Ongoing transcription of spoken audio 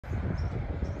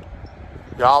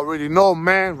Y'all already know,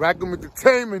 man. Rackham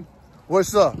Entertainment.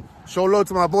 What's up? Show love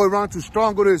to my boy Ron Too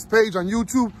Strong. Go to his page on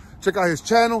YouTube. Check out his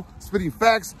channel, Spitting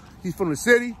Facts. He's from the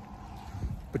city.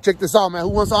 But check this out, man. Who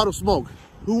wants all the smoke?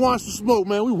 Who wants to smoke,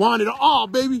 man? We want it all,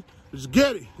 baby. Let's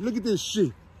get it. Look at this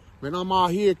shit. Man, I'm out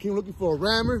here, King, looking for a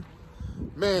rammer.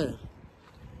 Man,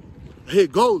 I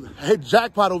hit gold. I hit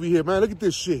jackpot over here, man. Look at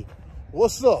this shit.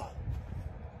 What's up?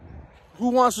 Who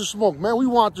wants to smoke, man? We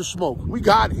want to smoke. We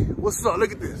got it. What's up?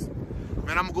 Look at this.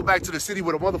 Man, I'm gonna go back to the city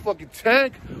with a motherfucking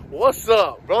tank. What's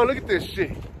up, bro? Look at this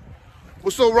shit.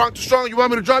 What's up, Ron Too Strong? You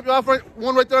want me to drop you off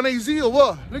one right there on AZ or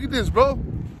what? Look at this, bro.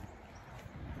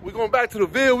 We going back to the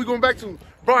Ville. We going back to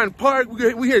Bryant Park.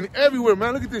 We hitting everywhere,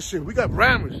 man. Look at this shit. We got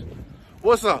rammers.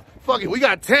 What's up? Fuck it. We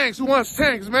got tanks. Who wants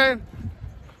tanks, man?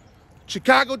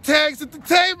 Chicago Tanks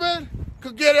Entertainment.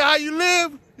 Could get it how you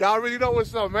live. Y'all already know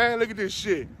what's up, man. Look at this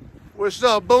shit. What's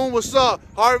up, Boom? What's up,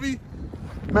 Harvey?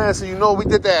 Man, so you know we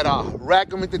did that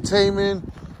Rackham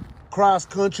Entertainment,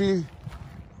 cross-country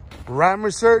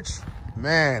rammer search.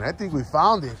 Man, I think we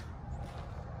found it.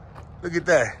 Look at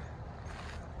that.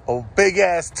 A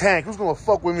big-ass tank. Who's going to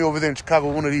fuck with me over there in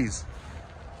Chicago, one of these?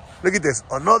 Look at this.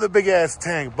 Another big-ass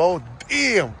tank, bro.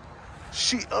 Damn.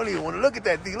 Shit, I don't even want to look at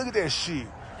that thing. Look at that shit.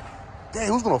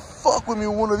 Damn, who's going to fuck with me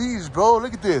with one of these, bro?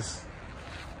 Look at this.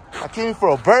 I came for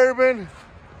a bourbon.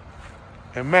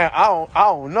 And, man, I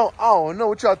don't know. I don't know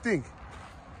what y'all think.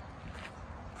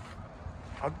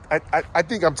 I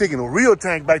think I'm taking a real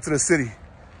tank back to the city.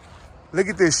 Look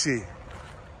at this shit.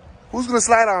 Who's gonna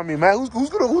slide on me, man? Who's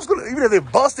gonna, even if they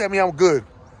bust at me, I'm good.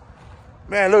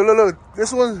 Man, look.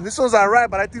 This one's all right,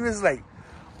 but I think this is like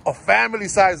a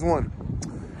family-sized one.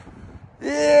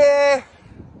 Yeah.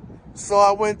 So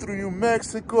I went through New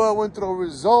Mexico, I went through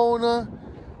Arizona,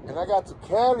 and I got to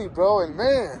Cali, bro, and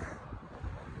man,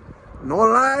 no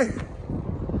lie,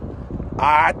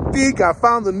 I think I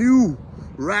found the new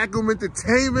Rackham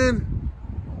Entertainment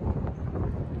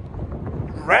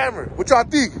rammer. What y'all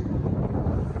think?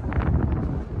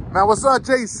 Man, what's up,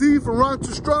 JC from Ron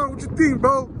Too Strong? What you think,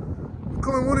 bro?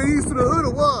 Coming one of these to the hood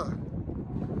or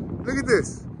what? Look at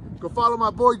this. Go follow my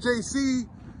boy JC.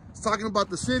 He's talking about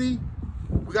the city.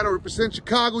 We got to represent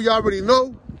Chicago. You already know.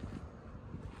 You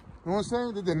know what I'm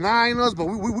saying? They're denying us, but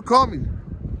we coming. You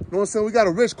know what I'm saying? We got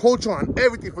a rich culture on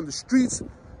everything from the streets. You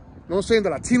know what I'm saying?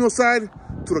 The Latino side,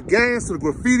 to the gangs, to the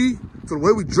graffiti, to the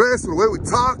way we dress, to the way we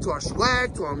talk, to our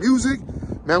swag, to our music.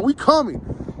 Man, we coming.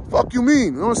 Fuck you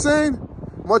mean. You know what I'm saying?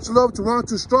 Much love to Ron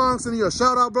Too Strong. Sending you a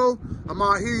shout out, bro. I'm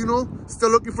out here, you know, still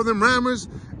looking for them rammers.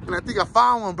 And I think I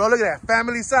found one, bro. Look at that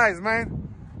family size, man.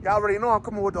 Y'all already know I'm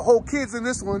coming with the whole kids in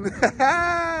this one.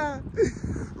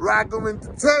 Rackham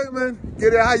Entertainment.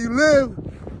 Get it how you live.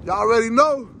 Y'all already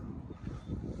know.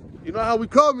 You know how we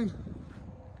coming.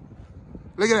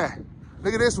 Look at that.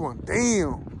 Look at this one.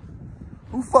 Damn.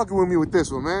 Who fucking with me with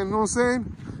this one, man? You know what I'm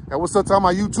saying? And what's up to all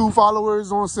my YouTube followers?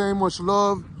 You know what I'm saying? Much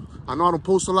love. I know I don't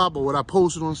post a lot, but what I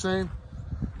post, you know what I'm saying?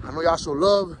 I know y'all show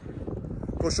love.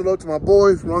 Go show love to my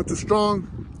boys, Ron Too Strong.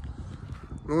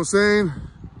 You know what I'm saying?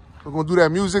 We're gonna do that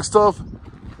music stuff.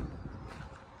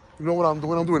 You know what I'm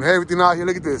doing? I'm doing everything out here.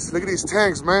 Look at this. Look at these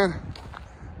tanks, man.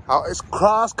 It's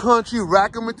cross-country,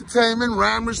 Rackham Entertainment,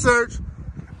 Ram Research.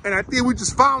 And I think we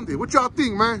just found it. What y'all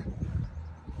think, man?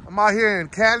 I'm out here in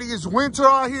Cali. It's winter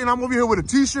out here, and I'm over here with a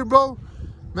t-shirt, bro.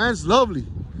 Man, it's lovely.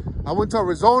 I went to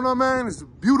Arizona, man. It's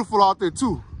beautiful out there,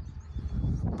 too.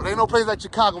 But ain't no place like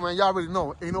Chicago, man. Y'all already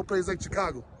know. Ain't no place like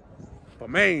Chicago. But,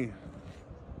 man,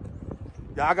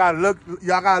 y'all gotta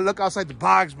look outside the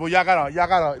box, bro. Y'all gotta, you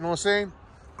know what I'm saying?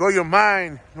 Grow your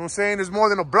mind. You know what I'm saying? There's more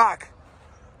than a block.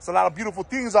 There's a lot of beautiful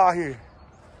things out here.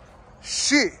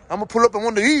 Shit, I'm gonna pull up in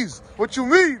one of these. What you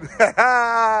mean?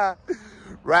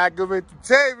 Rackham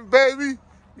Entertainment, baby.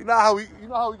 You know how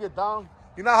we get down.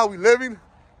 You know how we living.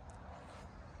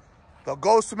 The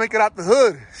goal is to make it out the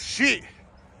hood. Shit.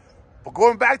 But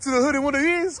going back to the hood in one of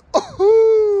these,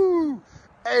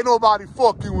 ain't nobody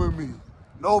fucking with me.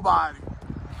 Nobody.